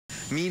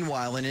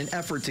Meanwhile, in an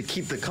effort to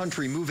keep the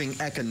country moving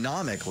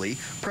economically,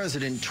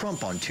 President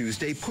Trump on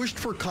Tuesday pushed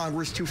for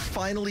Congress to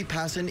finally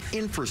pass an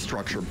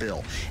infrastructure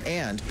bill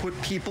and put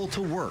people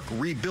to work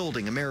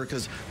rebuilding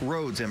America's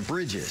roads and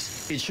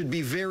bridges. It should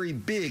be very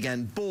big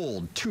and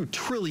bold, $2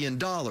 trillion,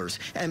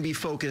 and be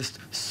focused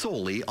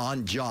solely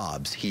on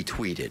jobs, he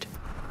tweeted.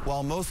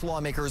 While most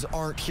lawmakers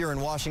aren't here in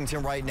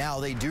Washington right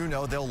now, they do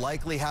know they'll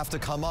likely have to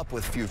come up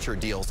with future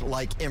deals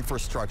like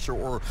infrastructure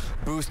or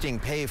boosting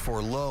pay for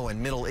low and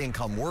middle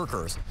income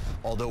workers.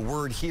 Although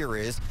word here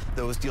is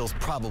those deals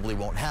probably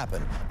won't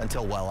happen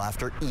until well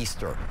after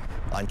Easter.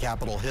 On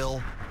Capitol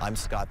Hill, I'm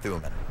Scott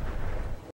Thuman.